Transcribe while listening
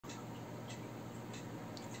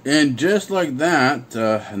And just like that,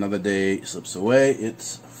 another day slips away.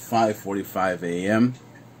 It's 5:45 a.m.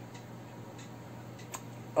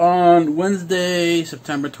 on Wednesday,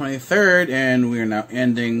 September 23rd, and we are now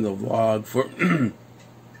ending the vlog for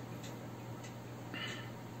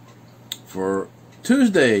for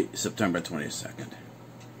Tuesday, September 22nd.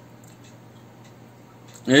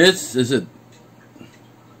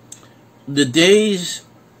 The days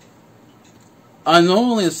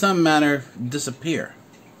unknowingly in some manner disappear.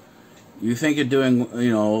 You think you're doing,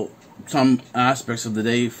 some aspects of the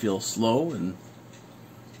day feel slow and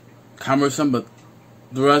cumbersome, but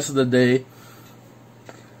the rest of the day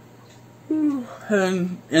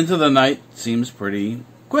and into the night seems pretty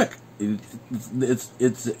quick. It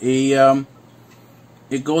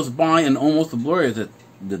goes by in almost a blur.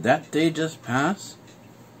 Did that day just pass?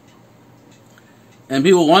 And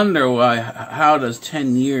people wonder how does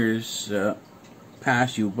 10 years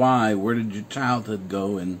pass you by? Where did your childhood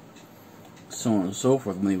go? And so on and so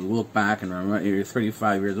forth. When you look back and remember you're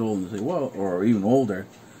 35 years old and say, well, or even older,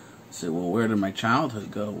 say, well, where did my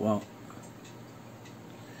childhood go? Well,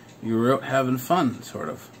 you were out having fun, sort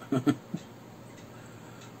of.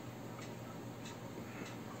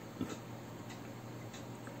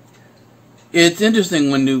 It's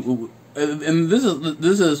interesting when you, and this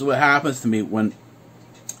is what happens to me when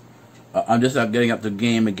I'm just getting up the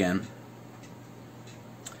game again.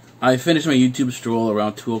 I finished my YouTube stroll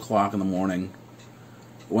around 2 o'clock in the morning.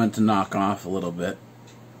 Went to knock off a little bit.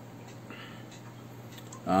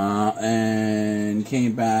 And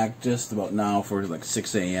came back just about now for like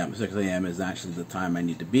 6 a.m. 6 a.m. is actually the time I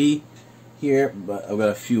need to be here, but I've got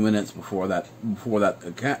a few minutes before that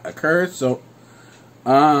occurs, so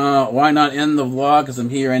why not end the vlog, because I'm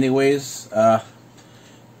here anyways.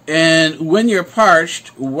 And when you're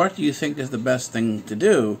parched, what do you think is the best thing to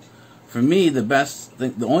do? For me,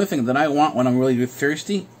 the only thing that I want when I'm really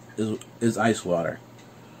thirsty is ice water.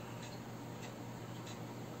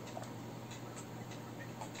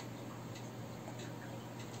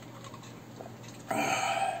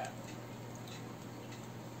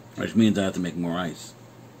 Which means I have to make more ice.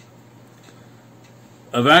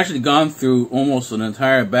 I've actually gone through almost an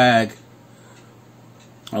entire bag,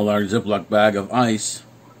 a large Ziploc bag of ice.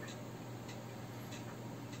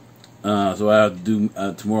 So I have to do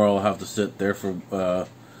tomorrow. I'll have to sit there for the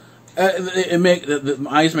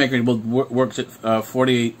ice maker works at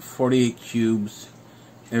 48 cubes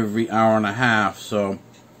every hour and a half. So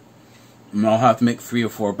I'll have to make 3 or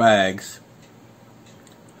 4 bags.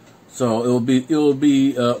 So it will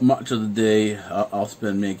be much of the day I'll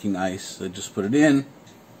spend making ice. I just put it in,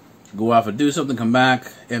 go off and do something, come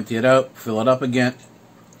back, empty it out, fill it up again,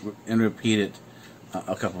 and repeat it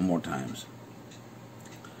a couple more times.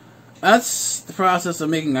 That's the process of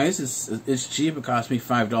making ice. It's cheap. It cost me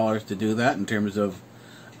 $5 to do that in terms of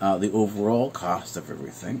the overall cost of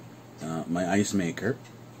everything. My ice maker.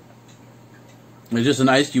 It's just an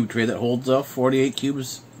ice cube tray that holds 48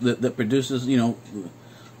 cubes that produces,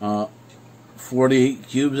 48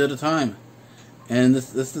 cubes at a time. And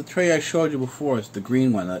this is the tray I showed you before. It's the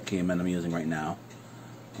green one that came in I'm using right now.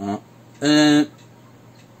 And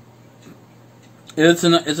it's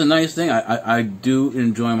a nice thing. I do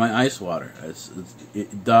enjoy my ice water.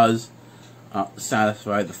 It does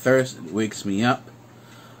satisfy the thirst. It wakes me up.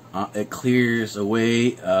 It clears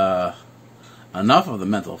away enough of the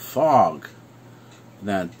mental fog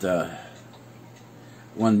that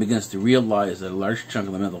one begins to realize that a large chunk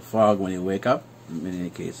of the mental fog when you wake up, in many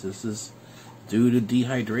cases, is due to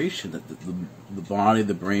dehydration. That the body,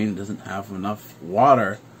 the brain, doesn't have enough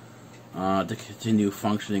water to continue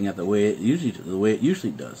functioning at the way it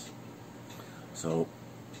usually does. So,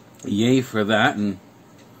 yay for that, and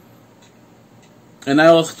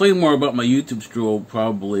I'll explain more about my YouTube stroll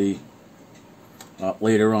probably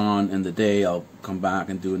later on in the day. I'll come back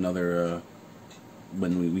and do another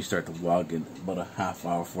when we start the vlog in about a half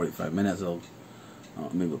hour, 45 minutes.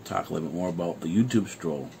 Maybe we'll talk a little bit more about the YouTube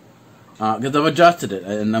stroll. Because I've adjusted it,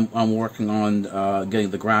 and I'm working on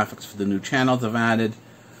getting the graphics for the new channels I've added.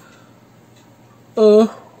 I've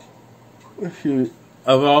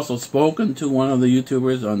also spoken to one of the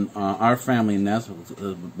YouTubers on Our Family Nest,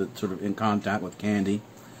 sort of in contact with Candy.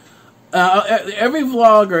 Every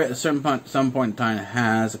vlogger at some point in time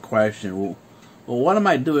has a question. Well, what am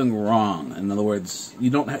I doing wrong? In other words,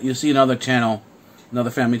 you see another channel, another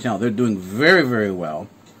family channel, they're doing very, very well.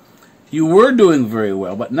 You were doing very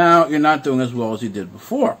well, but now you're not doing as well as you did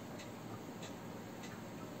before.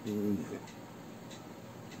 And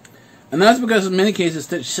that's because in many cases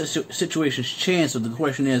situations change. So the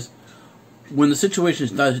question is, when the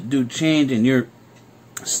situations do change and you're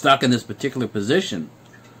stuck in this particular position,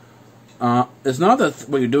 It's not that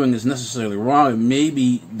what you're doing is necessarily wrong.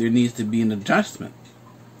 Maybe there needs to be an adjustment.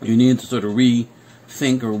 You need to sort of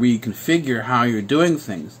rethink or reconfigure how you're doing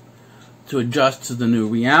things to adjust to the new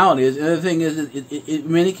reality. The other thing is,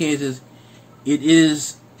 in many cases, it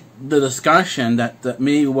is the discussion that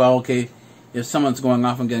maybe, well, okay, if someone's going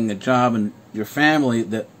off and getting a job and your family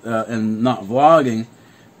and not vlogging,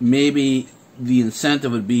 maybe the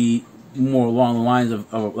incentive would be more along the lines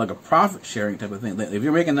of like a profit sharing type of thing. If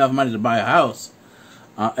you're making enough money to buy a house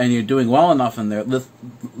and you're doing well enough in there, let's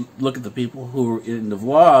look at the people who are in the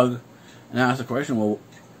vlog and ask the question, well,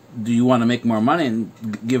 do you want to make more money,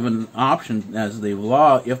 and give an option as they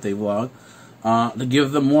vlog, if they vlog, to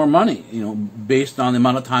give them more money, based on the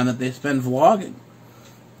amount of time that they spend vlogging,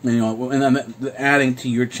 and then adding to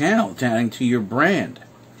your channel, adding to your brand,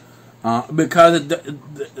 because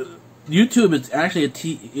YouTube is actually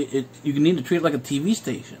you need to treat it like a TV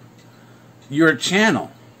station. You're a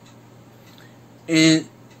channel, and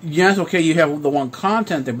yes, okay, you have the one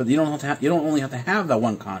content there, but you don't only have to have that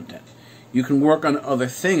one content. You can work on other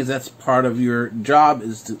things. That's part of your job,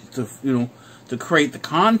 is to create the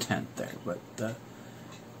content there. But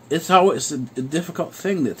it's always a difficult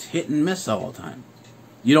thing that's hit and miss all the time.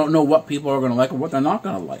 You don't know what people are going to like or what they're not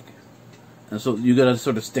going to like, and so you got to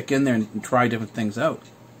sort of stick in there and try different things out.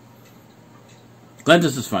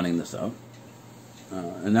 Clintus is finding this out,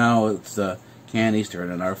 and now it's Candy's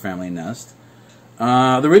turn in Our Family Nest.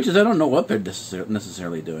 The Riches, I don't know what they're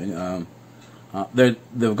necessarily doing.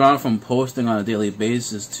 They've gone from posting on a daily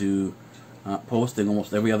basis to posting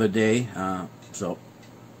almost every other day. So